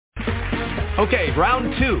Okay,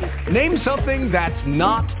 round two. Name something that's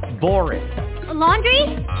not boring. A laundry?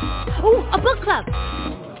 Ooh, a book club.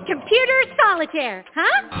 Computer solitaire,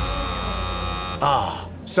 huh?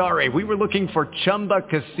 Ah, sorry, we were looking for Chumba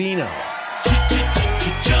Casino.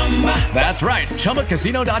 That's right,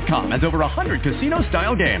 ChumbaCasino.com has over 100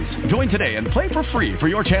 casino-style games. Join today and play for free for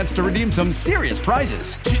your chance to redeem some serious prizes.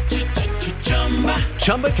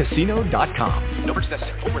 ChumbaCasino.com. No purchase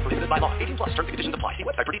necessary. Void where prohibited by law. 18+ terms and conditions apply. See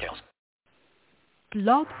website for details.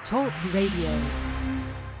 Blog Talk Radio.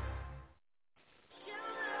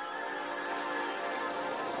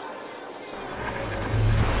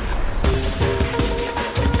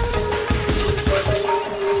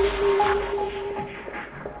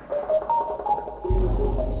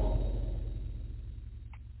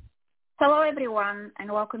 Hello, everyone, and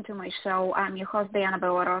welcome to my show. I'm your host, Diana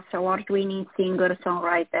Belarus, award-winning singer,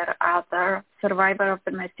 songwriter, author, survivor of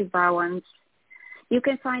domestic violence. You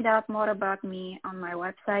can find out more about me on my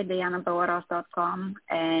website, dianabelarus.com,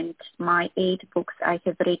 and my 8 books I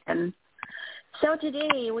have written. So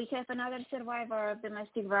today we have another survivor of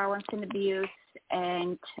domestic violence and abuse,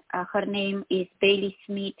 and her name is Bailey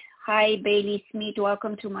Smith. Hi, Bailey Smith.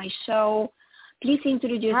 Welcome to my show. Please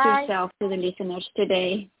introduce yourself to the listeners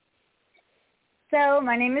today. So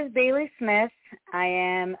my name is Bailey Smith. I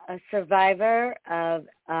am a survivor of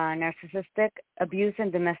narcissistic abuse and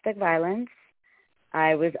domestic violence.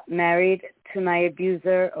 I was married to my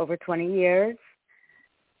abuser over 20 years,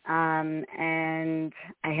 and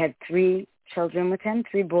I had 3 children with him,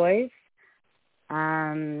 3 boys.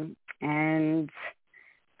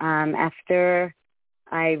 After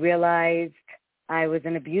I realized I was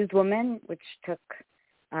an abused woman, which took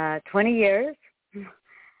 20 years,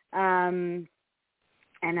 and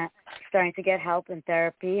starting to get help and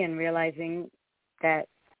therapy and realizing that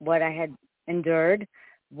what I had endured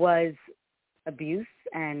was abuse,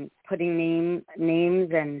 and putting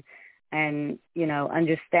names and you know,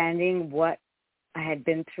 understanding what I had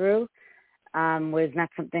been through was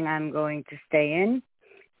not something I'm going to stay in.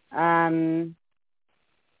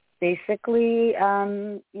 Basically,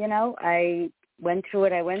 you know, I went through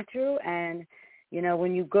what I went through, and you know,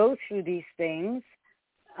 when you go through these things,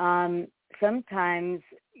 sometimes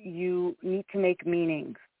you need to make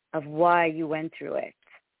meaning of why you went through it.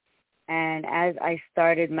 And as I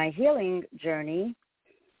started my healing journey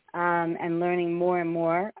and learning more and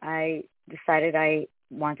more, I decided I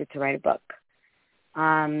wanted to write a book.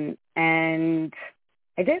 And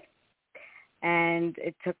I did. And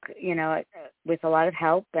it took, you know, with a lot of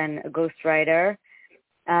help and a ghostwriter,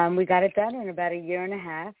 we got it done in about 1.5 years.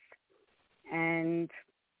 And,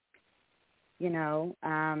 you know,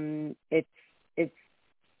 it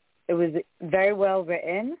was very well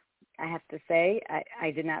written. I have to say, I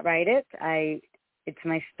did not write it. It's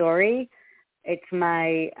my story. It's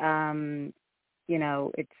my, you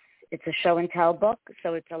know, it's a show and tell book.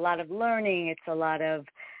 So it's a lot of learning. It's a lot of,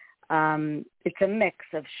 it's a mix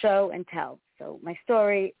of show and tell. So my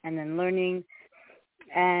story and then learning.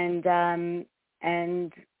 And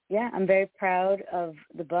yeah, I'm very proud of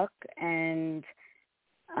the book, and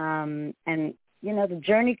you know, the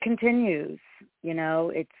journey continues. You know,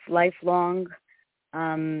 it's lifelong.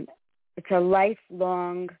 It's a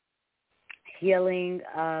lifelong healing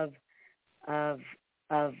of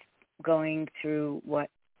going through what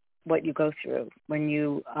you go through when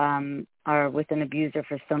you are with an abuser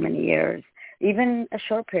for so many years, even a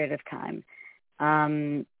short period of time.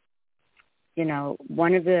 You know,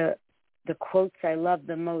 one of the quotes I love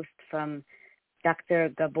the most from Dr.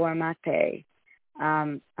 Gabor Mate,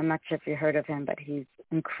 I'm not sure if you heard of him, but he's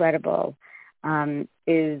incredible,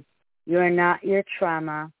 is, "You're not your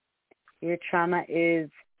trauma. Your trauma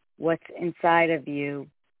is what's inside of you.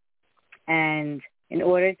 And in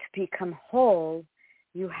order to become whole,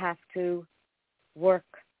 you have to work,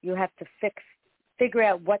 you have to figure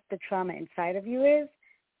out what the trauma inside of you is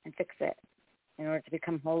and fix it in order to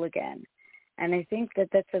become whole again." And I think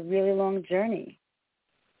that that's a really long journey.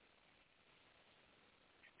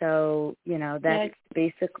 So, you know, that's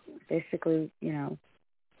basically, you know.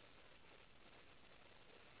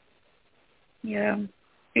 Yeah,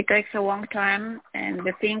 it takes a long time, and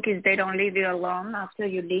the thing is they don't leave you alone after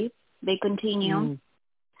you leave. They continue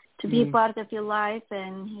to be part of your life,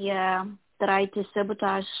 and try to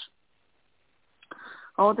sabotage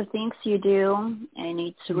all the things you do, and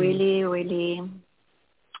it's really, really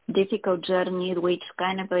difficult journey which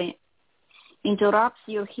kind of interrupts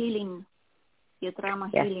your healing, your trauma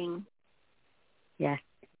healing. Yes.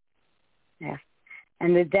 Yes.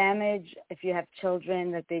 And the damage, if you have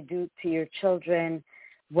children, that they do to your children,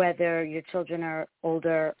 whether your children are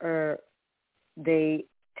older or they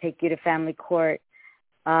take you to family court,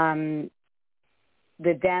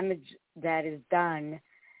 the damage that is done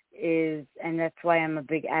is, and that's why I'm a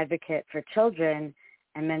big advocate for children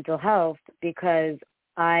and mental health, because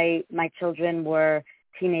my children were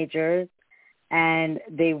teenagers and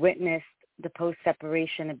they witnessed the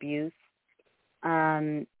post-separation abuse,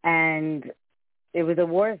 and it was a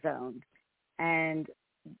war zone. And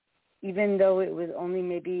even though it was only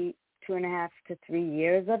maybe 2.5 to 3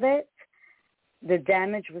 years of it, the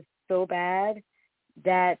damage was so bad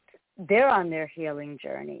that they're on their healing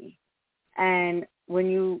journey. And when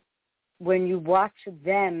you watch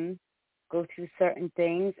them go through certain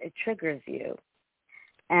things, it triggers you.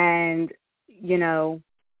 And,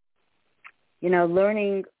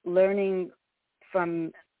 learning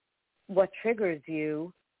from what triggers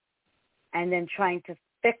you and then trying to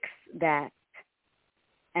fix that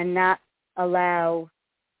and not allow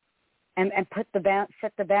and set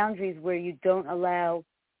the boundaries where you don't allow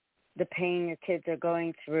the pain your kids are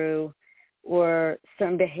going through or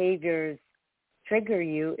certain behaviors trigger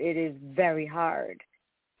you, it is very hard.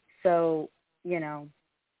 So,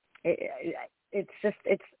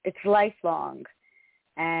 it's lifelong.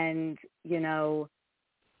 And,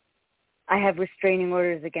 I have restraining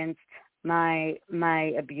orders against my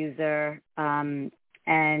abuser,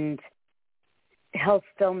 and he'll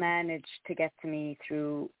still manage to get to me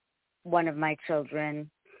through one of my children,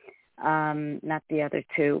 not the other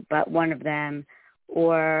two, but one of them,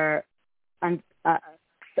 or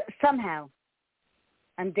somehow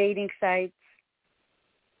on dating sites,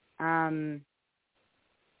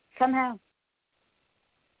 somehow.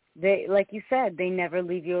 They, like you said, they never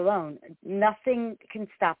leave you alone. Nothing can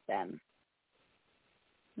stop them.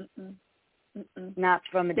 Mm-mm. Mm-mm. Not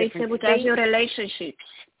from a different state. They sabotage your relationships.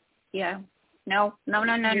 Yeah. No.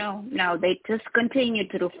 They just continue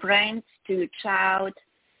through friends, to child,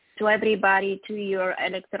 to everybody, to your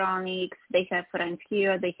electronics. They have friends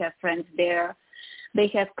here. They have friends there. They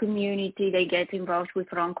have community. They get involved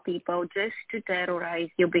with wrong people just to terrorize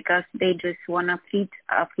you because they just want to feed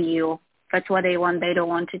off you. That's what they want. They don't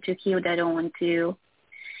want you to heal. They don't want to,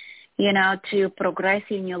 to progress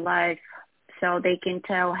in your life. So they can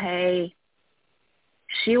tell, hey,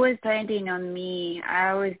 she was depending on me.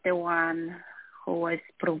 I was the one who was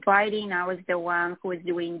providing. I was the one who was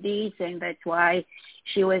doing this, and that's why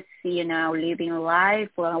she was, living life,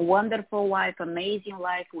 a wonderful life, amazing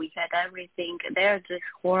life. We had everything. They're just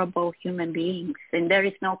horrible human beings, and there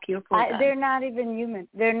is no cure for them. They're not even human.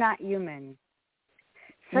 They're not human.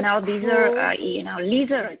 These are,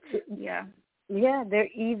 lizards. Yeah. Yeah,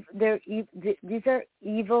 these are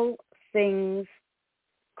evil things,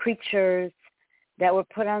 creatures that were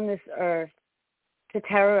put on this earth to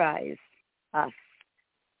terrorize us.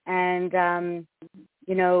 And,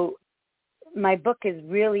 my book is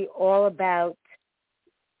really all about,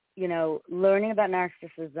 learning about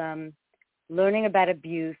narcissism, learning about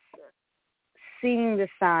abuse, seeing the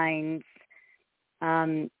signs.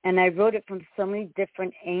 And I wrote it from so many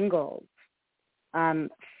different angles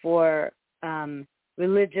for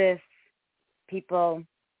religious people,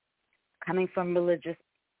 coming from religious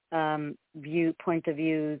point of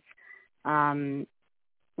views,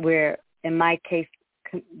 where in my case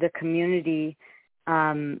the community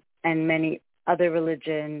and many other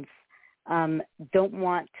religions don't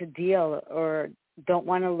want to deal or don't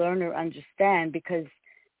want to learn or understand because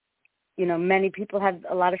many people have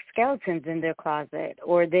a lot of skeletons in their closet,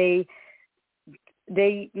 or they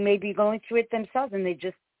may be going through it themselves and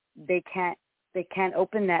they can't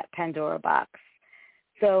open that Pandora box.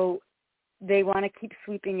 So they want to keep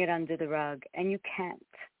sweeping it under the rug, and you can't,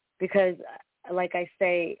 because like I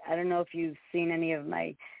say, I don't know if you've seen any of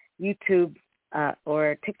my YouTube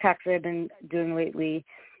or TikToks that I've been doing lately.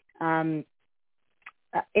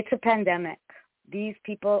 It's a pandemic. These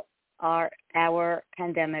people are our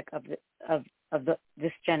pandemic of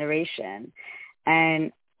this generation,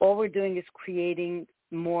 and all we're doing is creating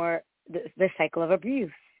more the cycle of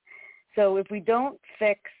abuse. So if we don't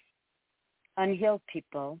fix unhealed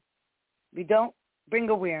people, we don't bring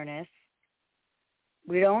awareness,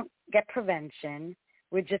 we don't get prevention,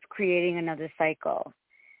 we're just creating another cycle,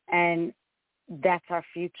 and that's our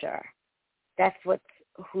future. That's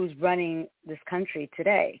who's running this country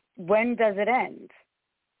today. When does it end?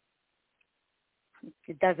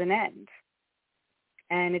 It doesn't end.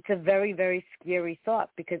 And it's a very, very scary thought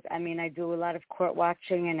because, I do a lot of court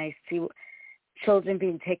watching and I see children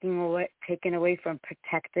being taken away from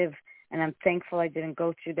protective, and I'm thankful I didn't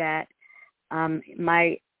go through that.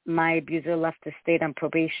 My abuser left the state on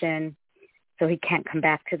probation, so he can't come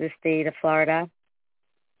back to the state of Florida.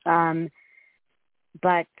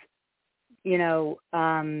 But,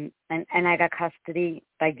 and I got custody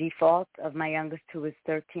by default of my youngest, who was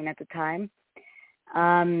 13 at the time.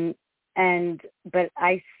 But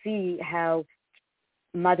I see how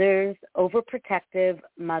overprotective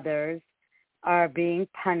mothers are being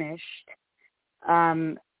punished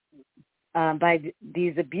by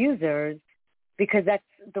these abusers, because that's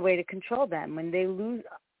the way to control them. When they lose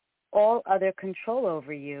all other control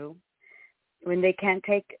over you, when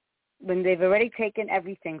they've already taken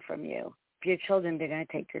everything from you, if your children, they're going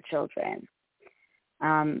to take your children.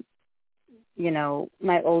 My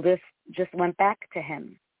oldest just went back to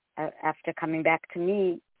him after coming back to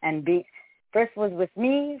me, and first was with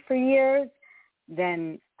me for years.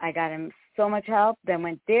 Then I got him so much help. Then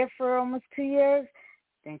went there for almost 2 years.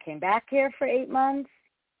 Then came back here for 8 months,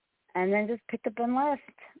 and then just picked up and left.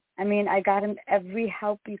 I mean, I got him every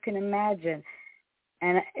help you can imagine,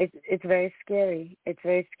 and it's very scary. It's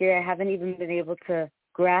very scary. I haven't even been able to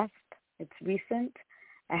grasp. It's recent.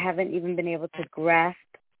 I haven't even been able to grasp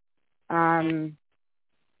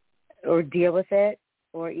or deal with it,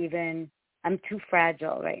 or even I'm too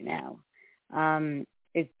fragile right now.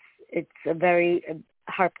 It's a very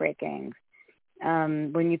heartbreaking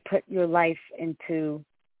when you put your life into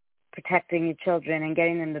protecting your children and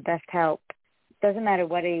getting them the best help. It doesn't matter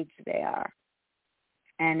what age they are,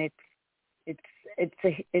 and it's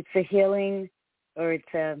a healing, or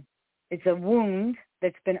it's a wound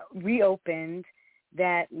that's been reopened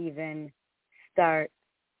that even start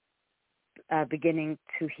beginning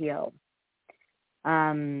to heal.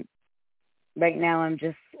 Right now, I'm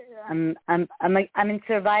in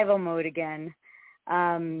survival mode again.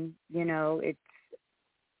 I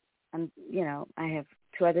have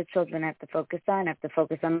 2 other children I have to focus on. I have to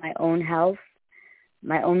focus on my own health,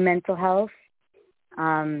 my own mental health,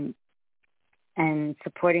 and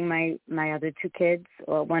supporting my other 2 kids.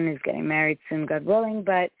 Well, one is getting married soon, God willing,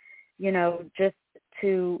 but just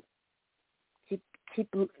to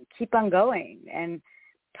keep on going and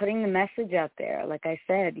putting the message out there. Like I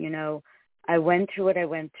said, I went through what I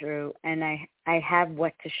went through, and I have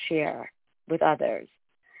what to share with others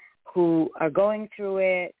who are going through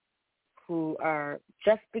it, who are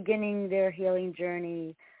just beginning their healing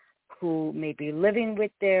journey, who may be living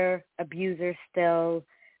with their abuser still,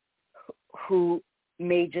 who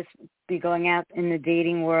may just be going out in the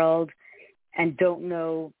dating world and don't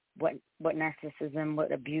know what narcissism,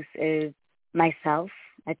 what abuse is. Myself,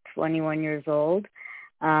 at 21 years old,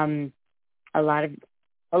 a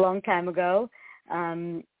long time ago,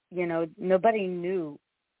 nobody knew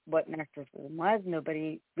what narcissism was.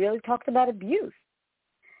 Nobody really talked about abuse.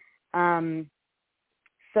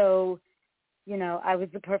 So, I was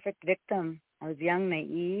the perfect victim. I was young,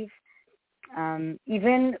 naive.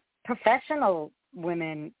 Even professional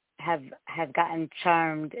women have gotten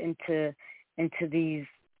charmed into the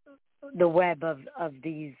web of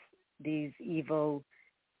these evil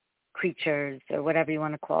creatures, or whatever you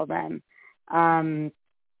want to call them. And,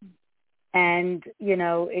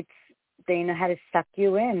 they know how to suck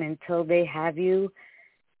you in until they have you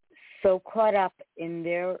so caught up in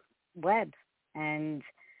their web. And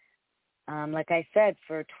like I said,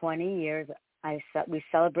 for 20 years, we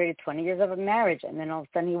celebrated 20 years of a marriage, and then all of a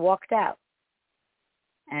sudden he walked out.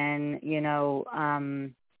 And,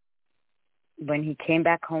 when he came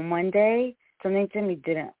back home one day, something to me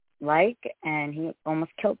didn't like, and he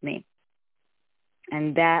almost killed me.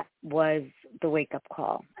 And that was the wake-up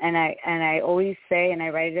call. And I always say, and I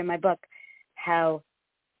write it in my book, how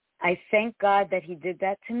I thank God that he did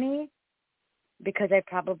that to me, because I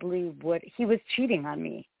probably would. He was cheating on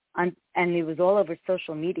me, and it was all over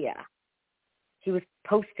social media. He was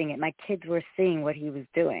posting it. My kids were seeing what he was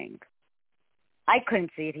doing. I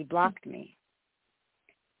couldn't see it. He blocked me.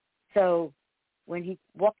 So when he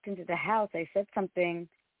walked into the house, I said something,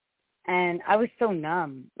 and I was so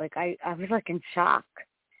numb. Like I was like in shock.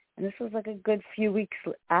 And this was like a good few weeks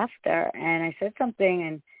after, and I said something,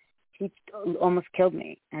 and he almost killed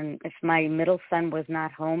me. And if my middle son was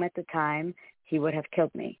not home at the time, he would have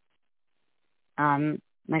killed me.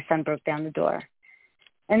 My son broke down the door.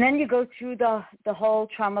 And then you go through the whole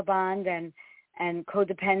trauma bond and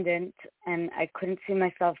codependent, and I couldn't see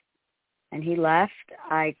myself, and he left.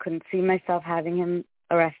 I couldn't see myself having him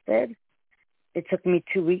arrested. It took me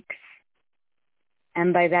 2 weeks.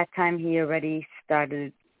 And by that time, he already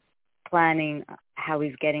started planning how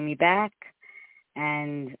he's getting me back.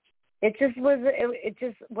 And it just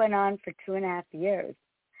went on for 2.5 years.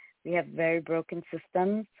 We have very broken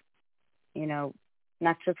systems,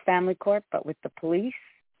 not just family court, but with the police.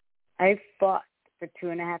 I fought for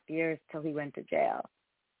 2.5 years till he went to jail.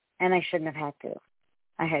 And I shouldn't have had to.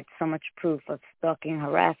 I had so much proof of stalking,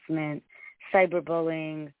 harassment,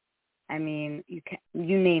 cyberbullying. I mean, you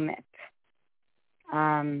name it.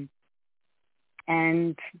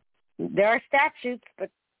 And, there are statutes, but,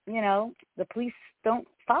 you know, the police don't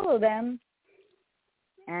follow them.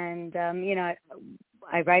 And, you know,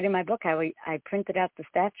 I write in my book how I printed out the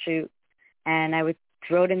statute and I would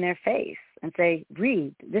throw it in their face and say,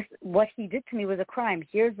 read, this, what he did to me was a crime.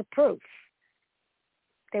 Here's the proof.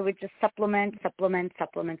 They would just supplement.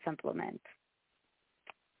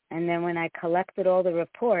 And then when I collected all the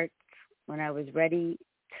reports, when I was ready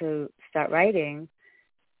to start writing,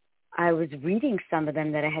 I was reading some of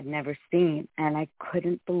them that I had never seen, and I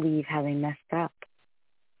couldn't believe how they messed up.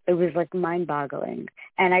 It was like mind-boggling,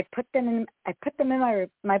 and I put them in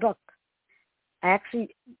my book.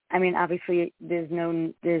 Obviously, there's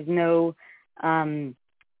no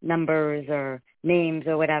numbers or names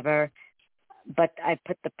or whatever, but I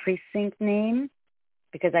put the precinct name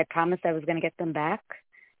because I promised I was going to get them back,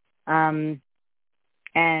 and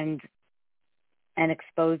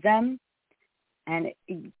expose them. And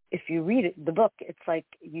if you read it, the book, it's like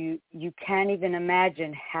you can't even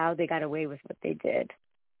imagine how they got away with what they did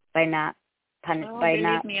by not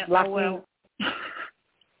locking.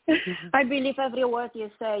 I believe every word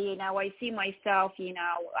you say. You know, I see myself. You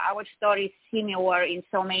know, our story is similar in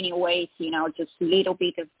so many ways. You know, just little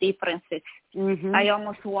bit of differences. Mm-hmm. I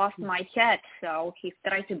almost lost my head, so he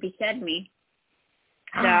tried to behead me.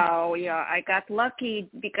 So, yeah, I got lucky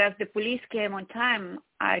because the police came on time.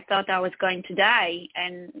 I thought I was going to die,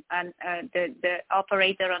 and the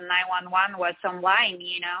operator on 911 was online,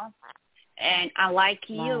 you know. And unlike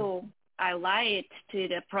you, I lied to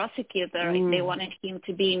the prosecutor. They wanted him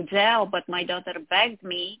to be in jail, but my daughter begged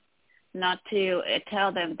me not to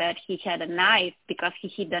tell them that he had a knife because he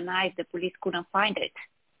hid the knife. The police couldn't find it.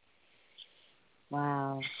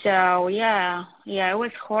 Wow. So, yeah, it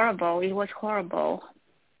was horrible.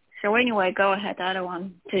 So anyway, go ahead. I don't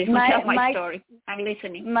want to tell my story. I'm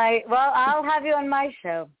listening. I'll have you on my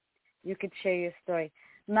show. You could share your story.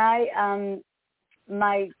 My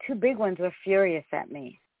two big ones were furious at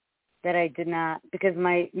me that I did not, because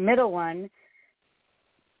my middle one,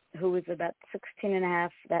 who was about 16 and a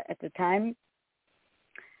half at the time,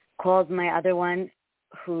 called my other one,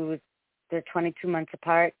 they're 22 months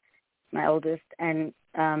apart, my oldest, and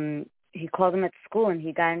he called him at school, and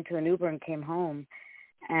he got into an Uber and came home.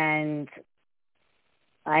 And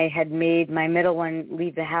I had made my middle one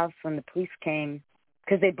leave the house when the police came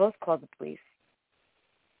because they both called the police.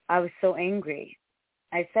 I was so angry.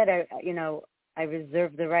 I said, I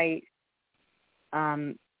reserve the right.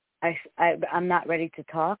 I'm not ready to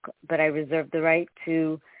talk, but I reserve the right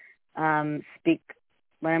to speak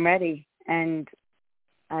when I'm ready. And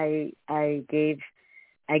I gave,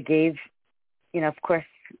 of course,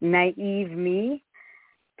 naive me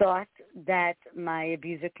thought that my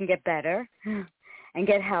abuser can get better and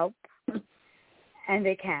get help, and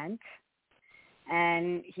they can't.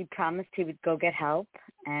 And he promised he would go get help,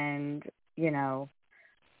 and,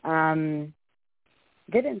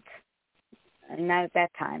 didn't. Not at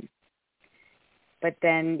that time. But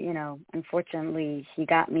then, unfortunately, he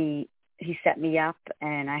set me up,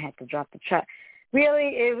 and I had to drop the truck.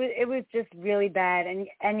 Really, it was just really bad.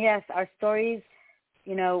 And yes, our stories,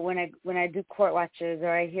 when I do court watches or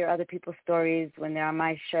I hear other people's stories when they're on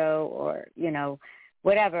my show or,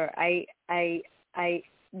 whatever,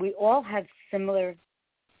 we all have similar,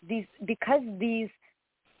 because these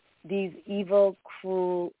evil,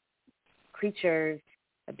 cruel creatures,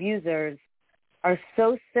 abusers, are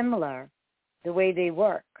so similar the way they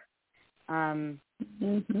work. Our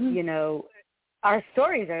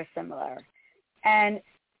stories are similar. And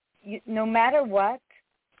no matter what,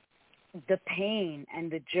 the pain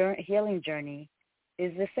and the healing journey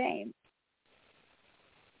is the same.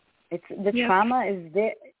 It's the trauma is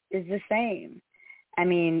the same. I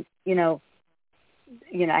mean, I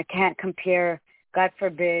can't compare, God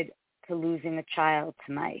forbid, to losing a child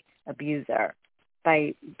to my abuser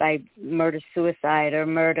by suicide or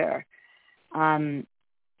murder. But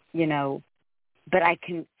I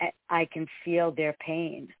can feel their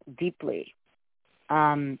pain deeply,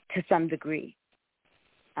 to some degree.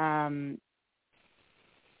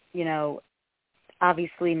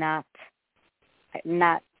 Obviously not.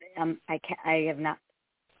 I have not.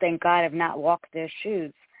 Thank God, I've not walked their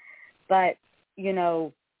shoes. But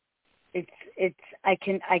it's. I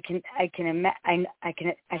can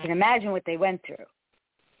imagine what they went through,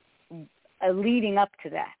 leading up to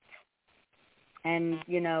that. And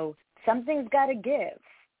something's got to give.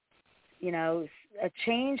 A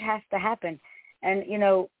change has to happen. And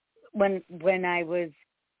when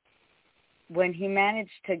he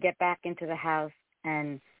managed to get back into the house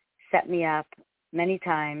and set me up many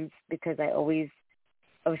times, because I was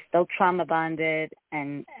still trauma bonded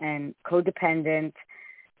and codependent,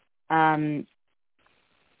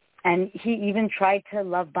 And he even tried to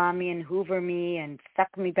love bomb me and hoover me and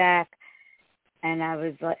suck me back. And I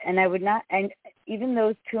was like, and I would not, and even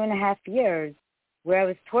those 2.5 years where I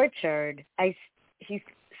was tortured, he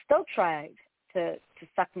still tried to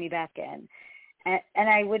suck me back in. And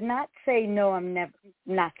I would not say, no, I'm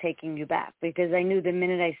not taking you back, because I knew the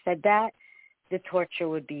minute I said that, the torture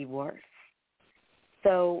would be worse.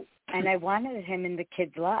 So, and I wanted him in the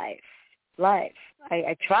kid's life. I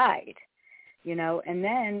tried, you know, and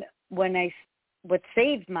then what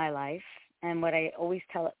saved my life, and what I always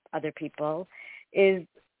tell other people is,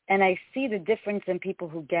 and I see the difference in people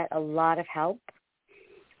who get a lot of help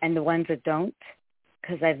and the ones that don't,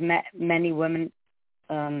 because I've met many women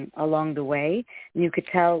along the way, and you could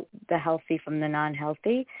tell the healthy from the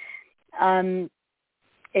non-healthy,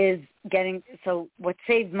 so what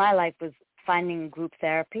saved my life was finding group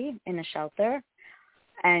therapy in a shelter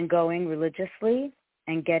and going religiously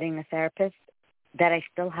and getting a therapist that I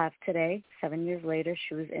still have today, 7 years later.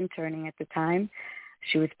 She was interning at the time.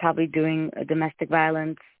 She was probably doing a domestic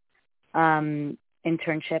violence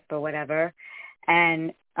internship or whatever.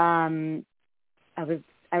 And I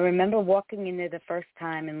remember walking in there the first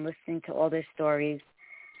time and listening to all their stories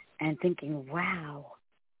and thinking, wow,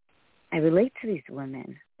 I relate to these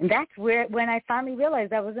women. And that's when I finally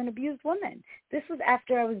realized I was an abused woman. This was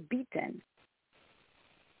after I was beaten.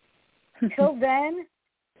 Till then,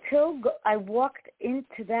 I walked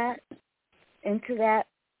into that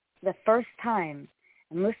the first time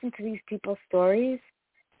and listened to these people's stories,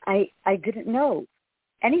 I didn't know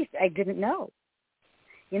anything. I didn't know,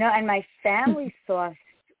 you know. And my family saw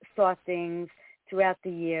things throughout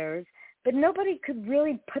the years, but nobody could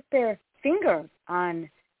really put their finger on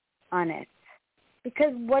it,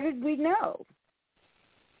 because what did we know?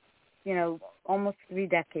 You know, almost 3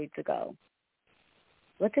 decades ago.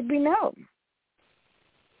 What did we know?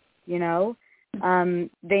 You know,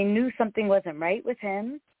 they knew something wasn't right with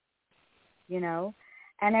him, you know.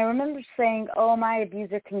 And I remember saying, oh, my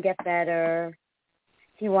abuser can get better.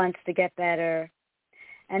 He wants to get better.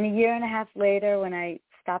 And 1.5 years later, when I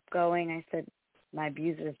stopped going, I said, my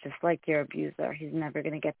abuser is just like your abuser. He's never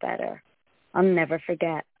going to get better. I'll never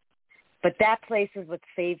forget. But that place is what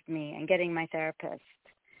saved me, and getting my therapist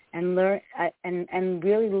and and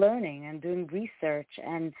really learning and doing research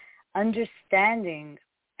and understanding.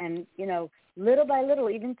 And, you know, little by little,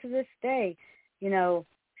 even to this day, you know,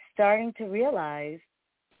 starting to realize,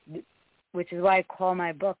 which is why I call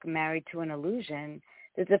my book Married to an Illusion,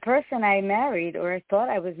 that the person I married or I thought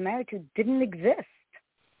I was married to didn't exist.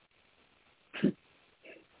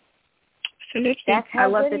 Absolutely. I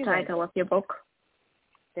love the title of your book.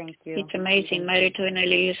 Thank you. It's amazing, Married to an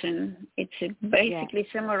Illusion. It's basically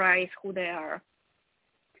summarize who they are.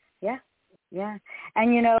 Yeah, yeah.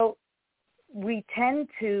 And, you know, we tend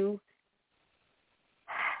to,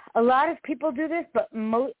 a lot of people do this, but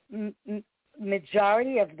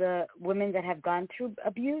majority of the women that have gone through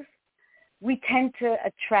abuse, we tend to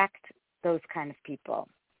attract those kind of people.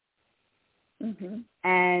 Mm-hmm.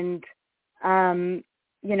 And,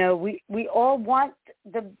 you know, we all want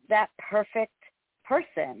that perfect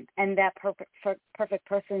person, and that perfect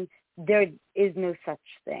person, there is no such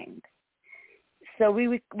thing. So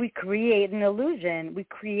we create an illusion. We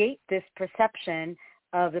create this perception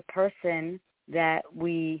of the person that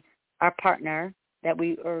our partner, that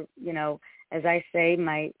we, or, you know, as I say,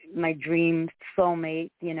 my dream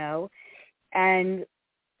soulmate, you know. And,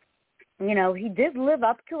 you know, he did live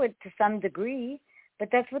up to it to some degree, but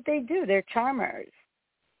that's what they do. They're charmers.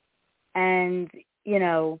 And, you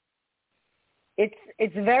know,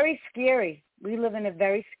 it's very scary. We live in a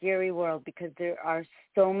very scary world because there are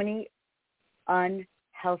so many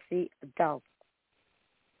unhealthy adults.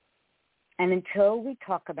 And until we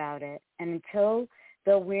talk about it, and until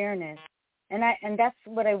the awareness, and that's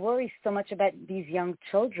what I worry so much about these young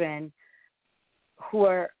children who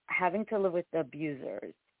are having to live with the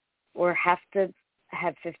abusers or have to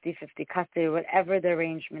have 50-50 custody or whatever the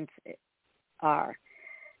arrangements are.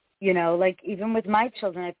 You know, like even with my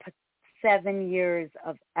children, I put 7 years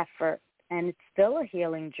of effort, and it's still a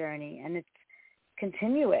healing journey, and it's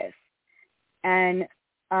continuous. And,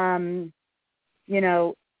 you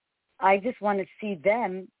know, I just want to see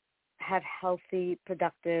them have healthy,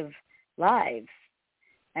 productive lives.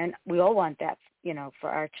 And we all want that, you know,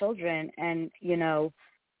 for our children. And, you know,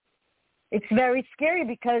 it's very scary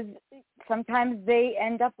because sometimes they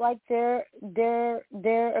end up like they're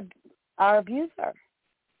our abuser,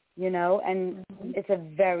 you know, and it's a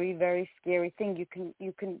very, very scary thing.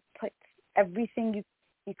 You can put everything,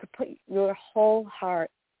 you could put your whole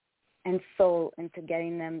heart and soul into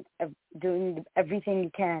getting them, doing everything you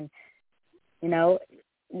can, you know.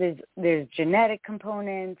 there's genetic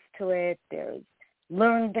components to it. There's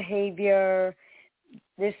learned behavior.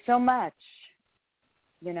 There's so much,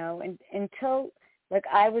 and until like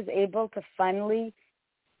I was able to finally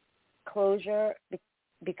closure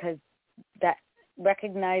because that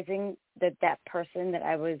recognizing that person that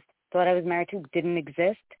thought I was married to didn't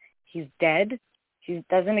exist. He's dead. He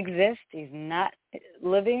doesn't exist. He's not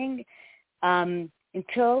living.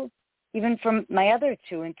 Until even from my other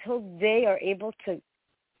two, until they are able to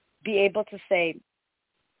say,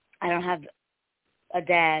 I don't have a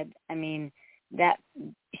dad. I mean, that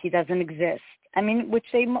he doesn't exist. I mean, which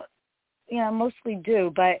they, mostly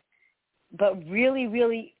do, but really,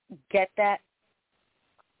 really get that,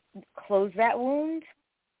 close that wound.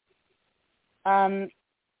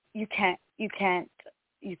 You can't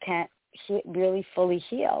really fully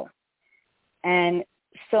heal. And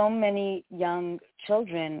so many young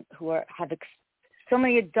children so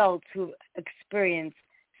many adults who experience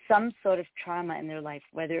some sort of trauma in their life,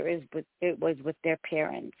 whether it was with their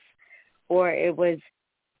parents or it was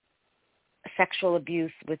sexual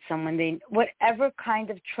abuse with someone whatever kind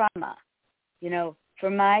of trauma, for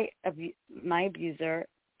my abuser,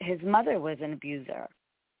 his mother was an abuser.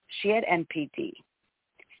 She had NPD.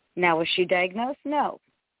 Now, was she diagnosed? No.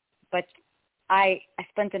 But I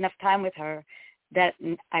spent enough time with her that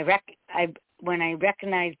when I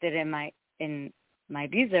recognized it in my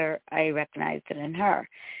abuser, I recognized it in her.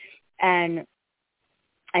 And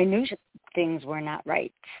I knew things were not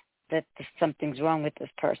right, that something's wrong with this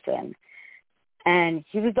person. And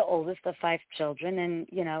he was the oldest of 5 children, and,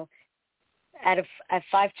 out of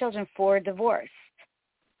 5 children, 4 divorced.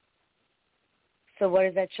 So what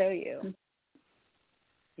does that show you?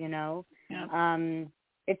 Yeah.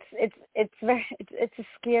 It's a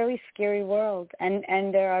scary, scary world,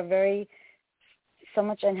 and there are so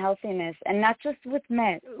much unhealthiness, and not just with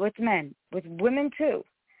men, with women too.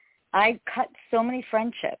 I cut so many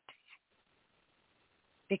friendships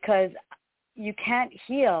because you can't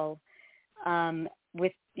heal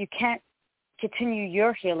you can't continue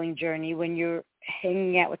your healing journey when you're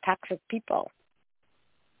hanging out with toxic people.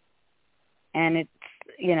 And it's,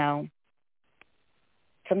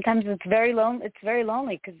 sometimes it's very lonely. It's very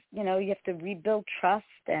lonely because, you have to rebuild trust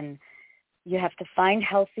and you have to find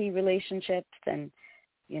healthy relationships. And,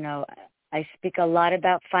 I speak a lot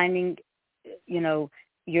about finding,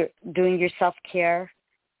 you're doing your self-care.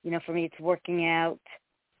 For me, it's working out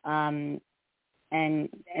and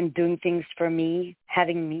doing things for me,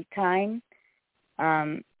 having me time.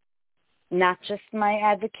 Not just my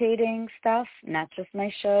advocating stuff, not just my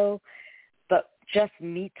show, but just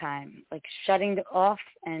me time, like shutting it off,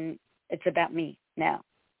 and it's about me now.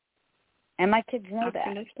 And my kids know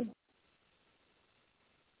Absolutely. that.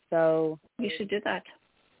 So you should do that.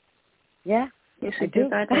 Yeah, you should do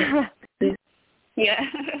that. Yeah,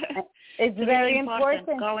 it's very important.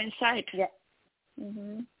 Go inside. Yeah.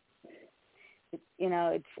 Mm-hmm.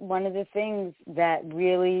 It's one of the things that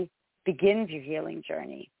really begins your healing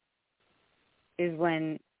journey is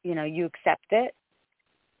when, you accept it,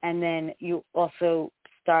 and then you also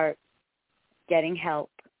start getting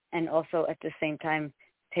help, and also at the same time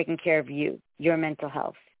taking care of your mental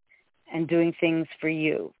health, and doing things for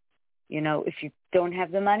you. If you don't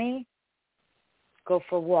have the money, go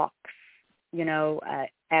for walks. I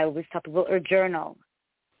always tell people, or journal.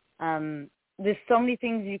 There's so many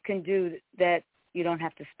things you can do that you don't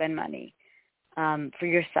have to spend money for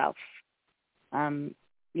yourself.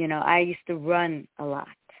 I used to run a lot.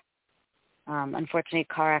 Unfortunately,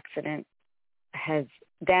 a car accident has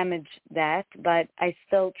damaged that, but I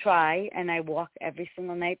still try, and I walk every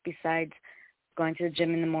single night besides going to the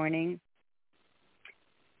gym in the morning.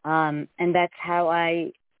 And that's how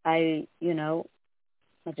I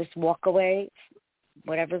just walk away,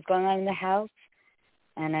 whatever's going on in the house,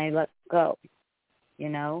 and I let go,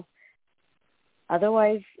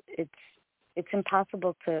 Otherwise, it's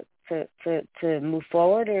impossible to move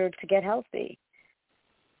forward or to get healthy.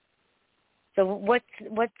 So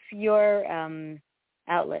what's your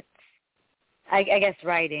outlets? I guess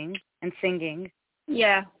writing and singing.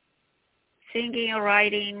 Yeah, singing or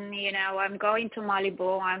writing. I'm going to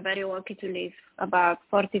Malibu. I'm very lucky to live about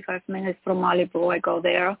 45 minutes from Malibu. I go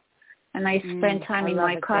there, and I spend time in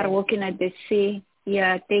my car looking at the sea.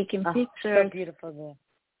 Yeah, taking pictures. So beautiful there.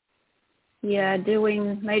 Yeah,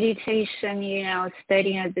 doing meditation,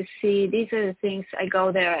 staring at the sea. These are the things I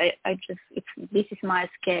go there. This is my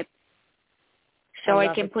escape. So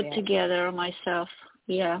I can put together myself.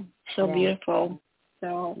 Yeah, beautiful.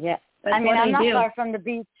 So yeah, I'm not far from the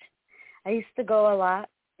beach. I used to go a lot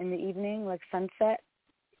in the evening, like sunset.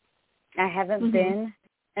 I haven't been,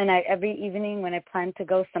 and every evening when I plan to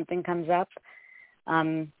go, something comes up.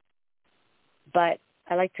 But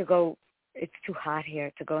I like to go, it's too hot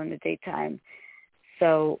here to go in the daytime.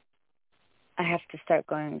 So I have to start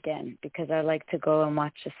going again because I like to go and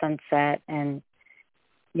watch the sunset and,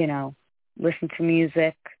 listen to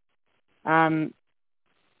music. I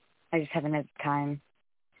just haven't had time.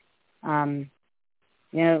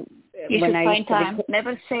 You should find time.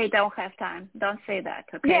 Never say don't have time. Don't say that,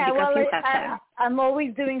 okay? Yeah, because you have time. I'm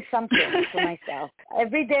always doing something for myself.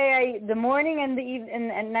 Every day, the morning and the evening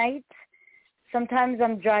and at night, sometimes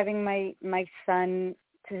I'm driving my son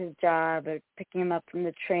to his job or picking him up from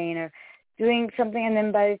the train or doing something, and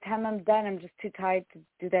then by the time I'm done, I'm just too tired to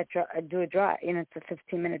do that. Do a drive. It's a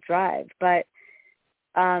 15-minute drive, but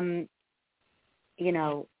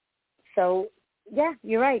So yeah,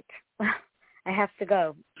 you're right. I have to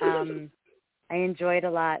go. I enjoy it a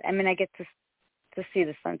lot. I mean, I get to see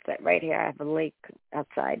the sunset right here. I have a lake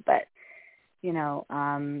outside, but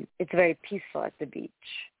it's very peaceful at the beach.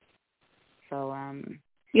 So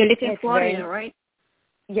you live in Florida, right?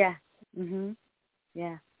 Yeah. Mhm.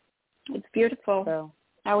 Yeah. It's beautiful. So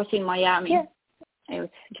I was in Miami. Yeah. It was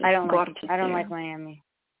just I don't gorgeous. like Miami.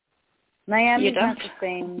 Miami's not the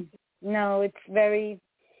same. No, it's very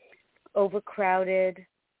overcrowded.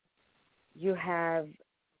 You have,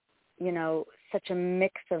 such a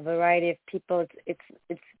mix of variety of people.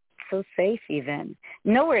 It's so safe even.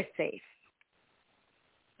 Nowhere's safe.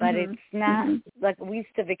 But it's not like we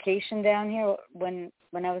used to vacation down here when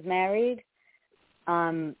I was married.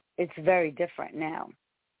 It's very different now.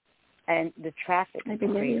 And the traffic is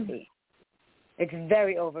crazy. It's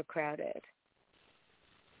very overcrowded.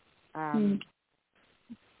 I'm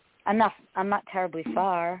not terribly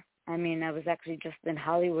far. I mean, I was actually just in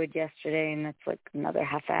Hollywood yesterday, and that's like another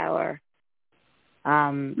half hour.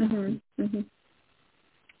 But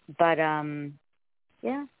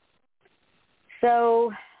yeah.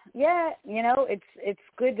 So yeah, it's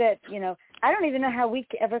good that I don't even know how we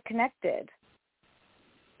ever connected.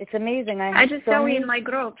 It's amazing. I just saw you in my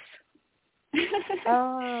groups.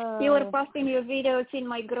 Oh. You were posting your videos in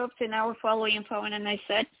my groups in our following phone, and I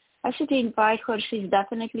said, I should invite her. She's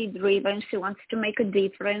definitely driven. She wants to make a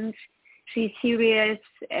difference. She's serious,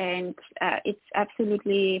 and it's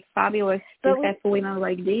absolutely fabulous to have women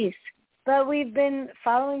like this. But we've been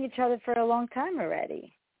following each other for a long time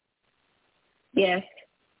already. Yes.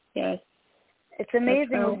 It's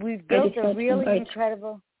amazing. We've built a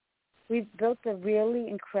really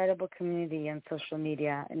incredible community on social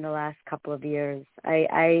media in the last couple of years.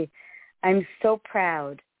 I'm so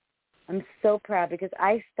proud. I'm so proud because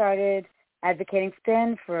I started advocating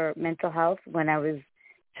for mental health when I was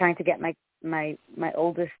trying to get my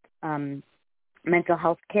oldest mental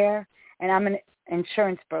health care, and I'm an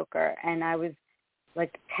insurance broker, and I was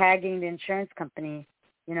like tagging the insurance company,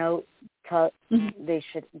 they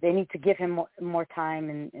need to give him more time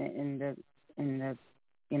in the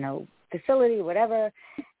facility, whatever,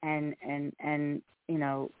 and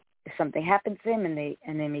if something happens to him and they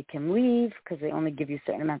make him leave because they only give you a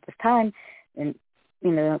certain amount of time, and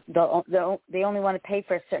they only want to pay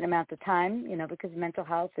for a certain amount of time, because mental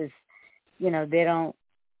health is, they don't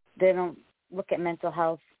look at mental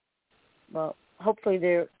health. Well, hopefully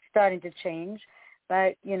they're starting to change,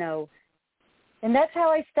 but and that's how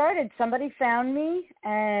I started. Somebody found me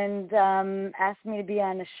and asked me to be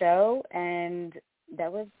on the show, and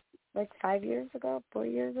that was like 4 years ago.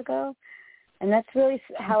 And that's really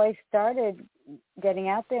how I started getting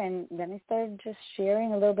out there. And then I started just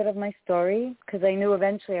sharing a little bit of my story because I knew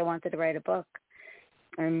eventually I wanted to write a book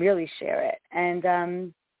and really share it. And,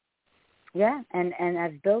 and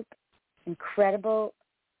I've built an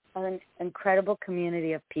incredible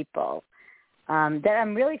community of people that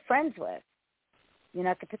I'm really friends with.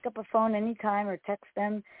 I could pick up a phone anytime or text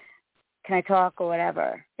them, can I talk or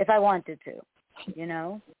whatever, if I wanted to,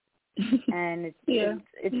 And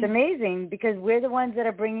it's amazing because we're the ones that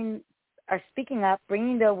are speaking up,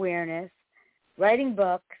 bringing the awareness, writing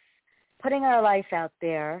books, putting our life out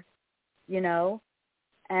there,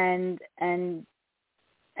 and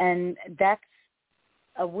that's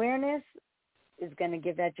awareness is going to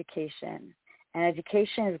give education, and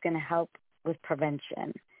education is going to help with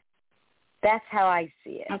prevention. That's how I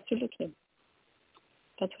see it. Absolutely.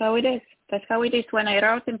 That's how it is. That's how it is. When I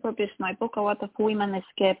wrote and published my book, a lot of women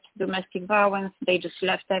escaped domestic violence. They just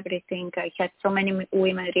left everything. I had so many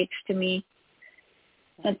women reach to me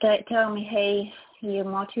and tell me, hey, you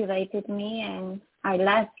motivated me, and I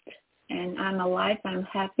left, and I'm alive. I'm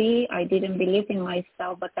happy. I didn't believe in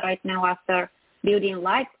myself, but right now after building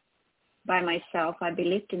life by myself, I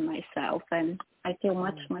believed in myself, and I feel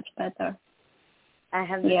much, much better. I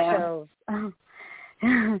have the chills.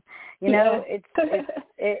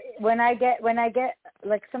 when I get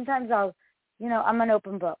like sometimes I'll, I'm an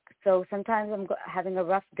open book. So sometimes I'm having a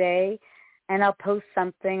rough day, and I'll post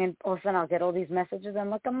something, and all of a sudden I'll get all these messages. I'm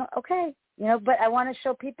like, I'm okay, but I want to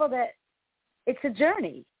show people that it's a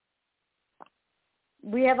journey.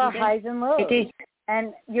 We have our highs and lows,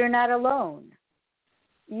 and you're not alone.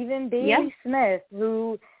 Even Bailey Smith,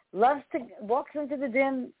 who walks into the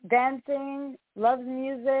gym dancing, loves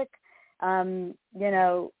music,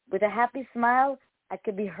 with a happy smile, I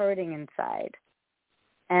could be hurting inside.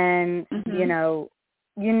 And,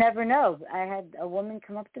 you never know. I had a woman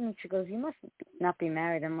come up to me and she goes, "You must not be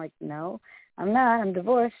married." I'm like, "No, I'm not. I'm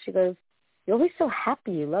divorced." She goes, "You're always so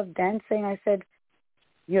happy. You love dancing." I said,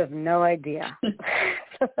 "You have no idea."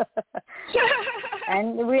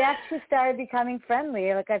 And we actually started becoming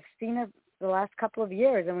friendly. Like, I've seen her the last couple of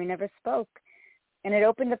years, and we never spoke. And it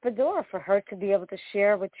opened up a door for her to be able to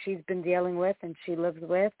share what she's been dealing with and she lives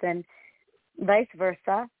with, and vice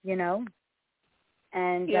versa,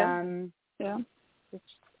 And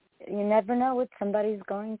you never know what somebody's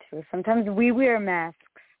going through. Sometimes we wear masks,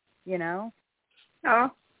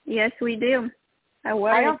 Oh, yes, we do. I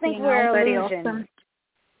don't think we're very illusion. often.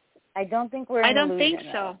 I don't think we're I don't illusion,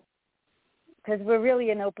 think so. Because we're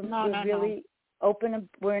really an open. No.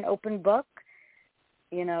 We're an open book.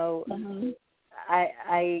 Mm-hmm.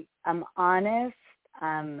 I'm honest.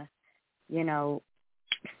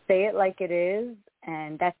 Say it like it is,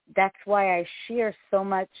 and that's why I share so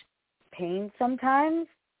much pain sometimes,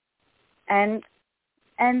 and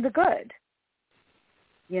the good.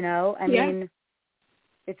 I mean,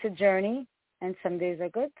 it's a journey, and some days are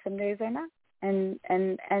good, some days are not. And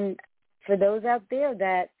for those out there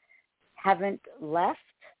that haven't left,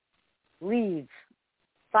 leave.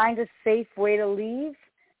 Find a safe way to leave.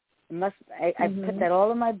 I put that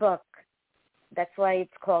all in my book. That's why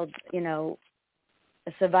it's called, A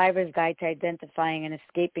Survivor's Guide to Identifying and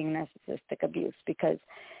Escaping Narcissistic Abuse, because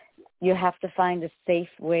you have to find a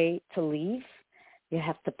safe way to leave. You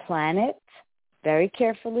have to plan it very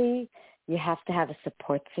carefully. You have to have a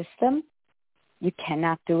support system. You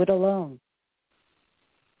cannot do it alone.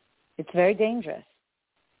 It's very dangerous.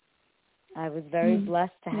 I was very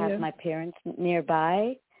blessed to have my parents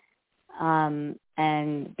nearby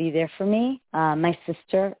and be there for me. My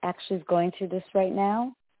sister actually is going through this right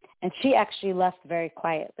now, and she actually left very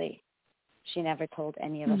quietly. She never told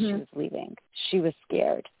any of us she was leaving. She was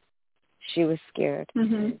scared.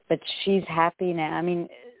 But she's happy now. I mean,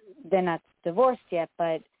 they're not divorced yet,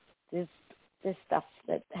 but there's stuff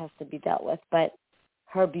that has to be dealt with. But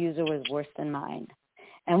her abuser was worse than mine.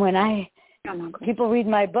 And when people read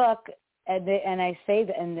my book, and I say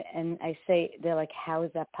that, and I say, they're like, "How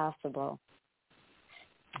is that possible?"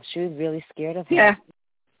 She was really scared of him.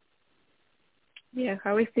 Yeah,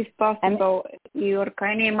 how is this possible? You're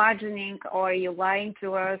kind of imagining, or you're lying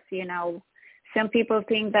to us, Some people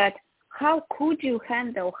think that, how could you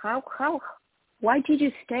handle, why did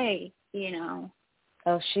you stay,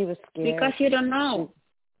 Oh, she was scared. Because you don't know.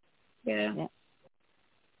 Yeah.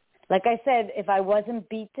 Like I said, if I wasn't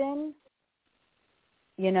beaten,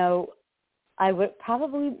 I would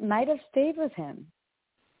probably might have stayed with him.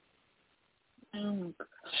 Oh, my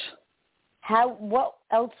gosh. What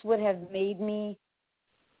else would have made me,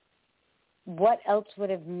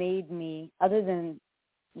 other than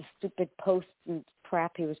the stupid posts and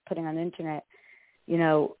crap he was putting on the internet,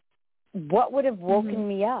 what would have woken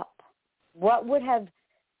me up? What would have,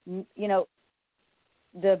 the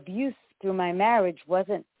abuse through my marriage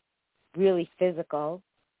wasn't really physical.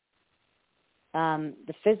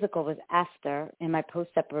 The physical was after, in my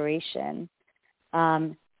post-separation.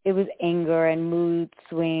 It was anger and mood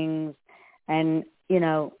swings and,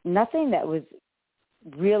 nothing that was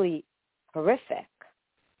really horrific.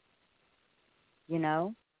 He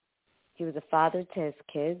was a father to his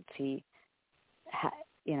kids. He,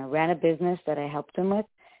 ran a business that I helped him with,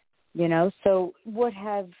 so would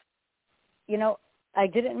have, I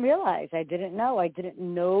didn't realize, I didn't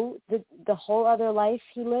know the whole other life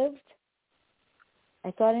he lived.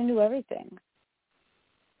 I thought I knew everything.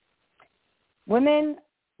 Women,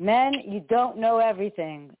 men, you don't know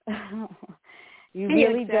everything. You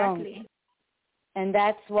really don't. And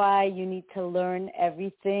that's why you need to learn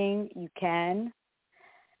everything you can,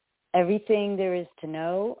 everything there is to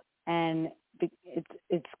know. And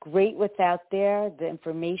it's great what's out there, the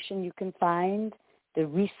information you can find, the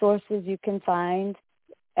resources you can find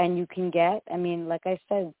and you can get. I mean, like I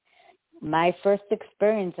said, my first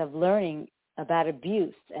experience of learning about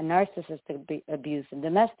abuse and narcissistic abuse and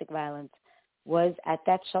domestic violence was at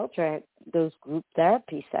that shelter, at those group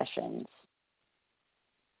therapy sessions.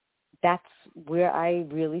 that's where I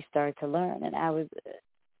really started to learn. And that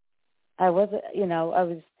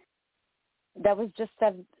was just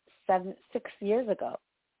 6 years ago,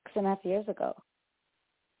 6.5 years ago.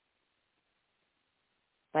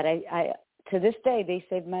 But I to this day, they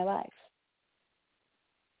saved my life.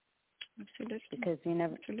 Absolutely. Because you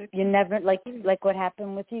never, like what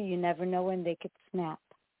happened with you, you never know when they could snap.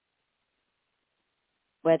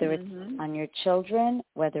 Whether it's on your children,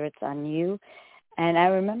 whether it's on you. And I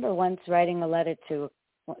remember once writing a letter to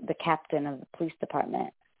the captain of the police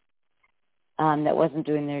department that wasn't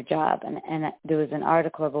doing their job. And there was an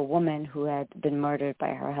article of a woman who had been murdered by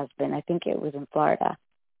her husband. I think it was in Florida.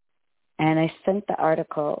 And I sent the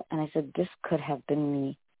article, and I said, this could have been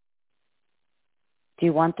me. Do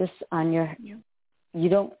you want this on your, you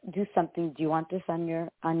don't do something, do you want this on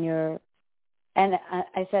your, and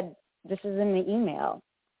I said, this is in the email.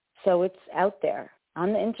 So it's out there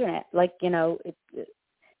on the internet. Do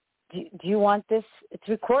you want this? It's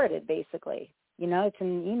recorded, basically. It's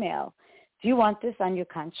in the email. Do you want this on your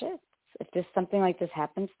conscience if something like this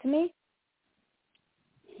happens to me?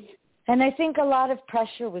 And I think a lot of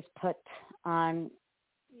pressure was put on,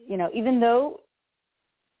 even though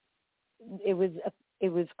it was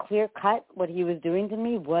clear cut what he was doing to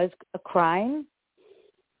me was a crime.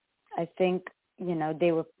 I think,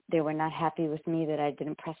 they were not happy with me that I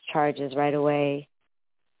didn't press charges right away.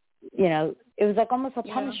 It was like almost a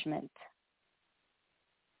punishment.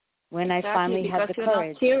 When I finally had the courage. You're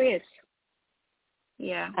not serious.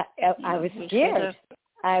 Yeah. I was scared.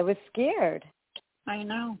 I was scared. I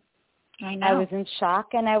know. I was in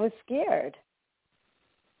shock and I was scared.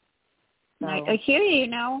 So. I hear you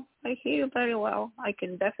I hear you very well. I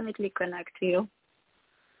can definitely connect to you.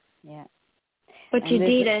 Yeah. But you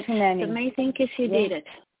did it. The main thing is you did it.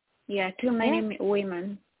 Yeah, too many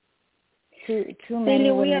women. Too many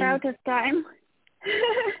really, women. we are out of time.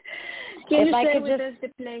 Can you share with us the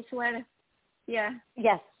place where? Yeah.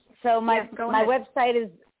 Yes. So my website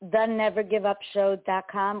is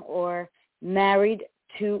thenevergiveupshow.com or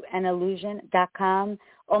marriedtoanillusion.com.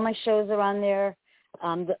 All my shows are on there.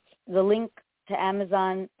 The link to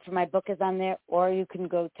Amazon for my book is on there, or you can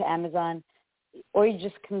go to Amazon, or you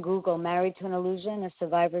just can Google Married to an Illusion or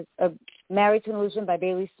Married to an Illusion by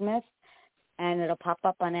Bailey Smith, and it'll pop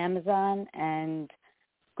up on Amazon. And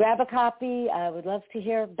grab a copy. I would love to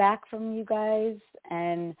hear back from you guys.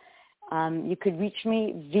 And you could reach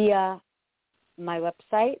me via my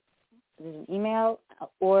website. There's an email,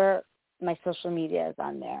 or my social media is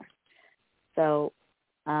on there. So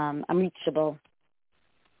I'm reachable.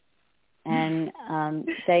 And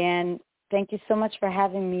Diane, thank you so much for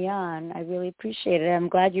having me on. I really appreciate it. I'm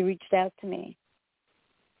glad you reached out to me.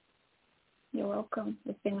 You're welcome.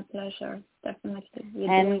 It's been a pleasure. Definitely.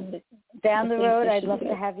 And down the road, I'd love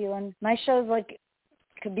to have you on. My shows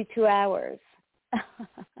could be 2 hours.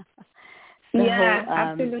 Yeah,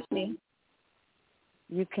 absolutely.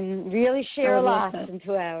 You can really share a lot in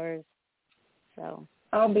 2 hours. So.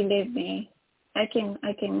 Oh, believe me, I can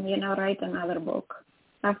write another book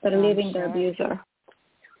after leaving the abuser.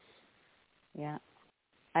 Yeah,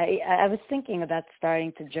 I was thinking about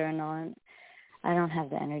starting to journal, and I don't have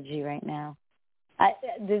the energy right now.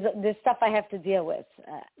 There's stuff I have to deal with.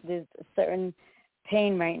 There's a certain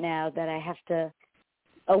pain right now that I have to,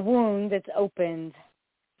 a wound that's opened.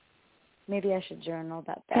 Maybe I should journal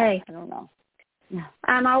about that. Hey. I don't know.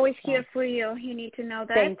 I'm always here for you. You need to know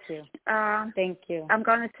that. Thank you. Thank you. I'm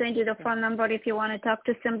going to send you the phone number if you want to talk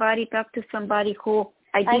to somebody. Talk to somebody who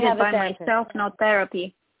I did it by myself, no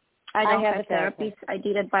therapy. I don't have therapists. I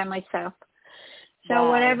did it by myself. So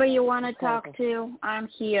whatever you want to talk to, I'm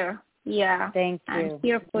here. Yeah. Thank you. I'm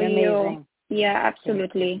here for You're amazing. you. Yeah,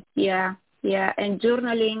 absolutely. Yeah. Yeah. And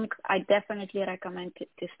journaling, I definitely recommend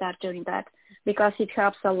to start doing that because it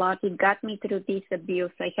helps a lot. It got me through this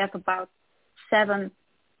abuse. I have about 7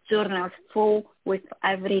 journals full with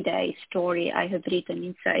everyday story I have written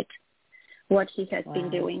inside what he has been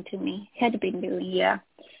doing to me, had been doing, yeah.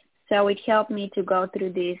 So it helped me to go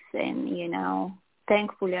through this and,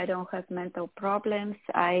 thankfully I don't have mental problems.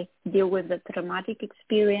 I deal with the traumatic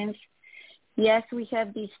experience. Yes, we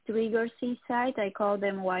have these triggers inside. I call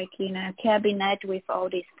them like in a cabinet with all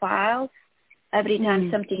these files. Every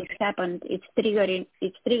time something's happened, it's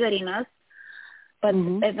triggering us. But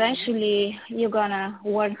eventually you're going to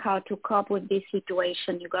learn how to cope with this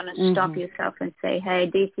situation. You're going to stop yourself and say, hey,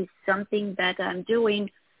 this is something that I'm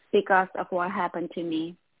doing because of what happened to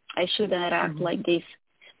me. I shouldn't act like this.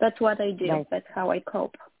 That's what I do. Right. That's how I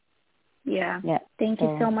cope. Yeah. Thank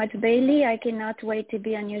you so much, Bailey. I cannot wait to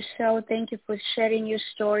be on your show. Thank you for sharing your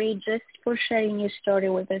story. Just for sharing your story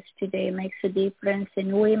with us today makes a difference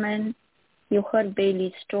in women you heard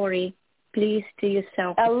Bailey's story, please do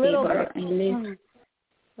yourself a favor and live.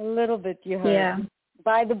 A little bit you heard. Yeah.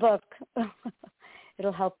 Buy the book.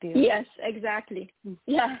 It'll help you. Yes, exactly.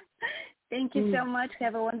 Yeah. Thank you so much.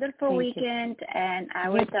 Have a wonderful weekend, and I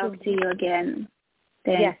will talk to you again.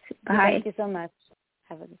 Thanks. Yes. Bye. Thank you so much.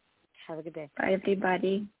 Have a good day. Bye,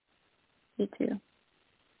 everybody. You too.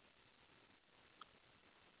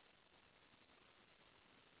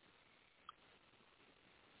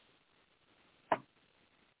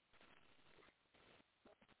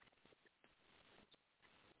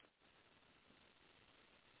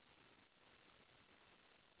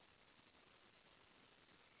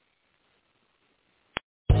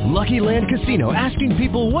 Lucky Land Casino, asking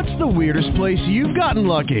people, what's the weirdest place you've gotten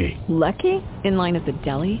lucky? Lucky? In line at the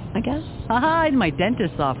deli, I guess? Aha, in my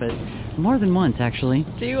dentist's office. More than once, actually.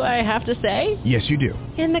 Do I have to say? Yes, you do.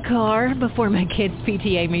 In the car before my kids'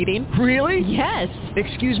 PTA meeting. Really? Yes.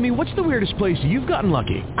 Excuse me, what's the weirdest place you've gotten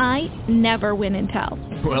lucky? I never win and tell.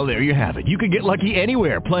 Well, there you have it. You can get lucky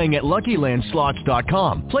anywhere, playing at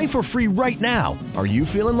LuckyLandSlots.com. Play for free right now. Are you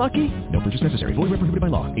feeling lucky? No purchase necessary. Void where prohibited by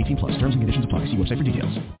law. 18+. Terms and conditions apply. See website for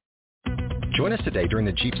details. Join us today during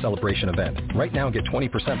the Jeep Celebration event. Right now, get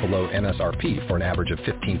 20% below MSRP for an average of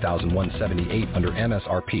 $15,178 under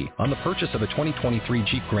MSRP on the purchase of a 2023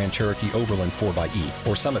 Jeep Grand Cherokee Overland 4xE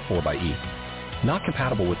or Summit 4xE. Not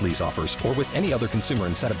compatible with lease offers or with any other consumer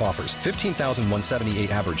incentive offers. $15,178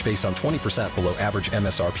 average based on 20% below average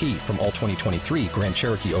MSRP from all 2023 Grand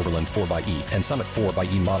Cherokee Overland 4xE and Summit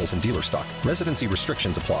 4xE models in dealer stock. Residency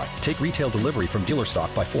restrictions apply. Take retail delivery from dealer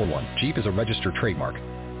stock by 4/1. Jeep is a registered trademark.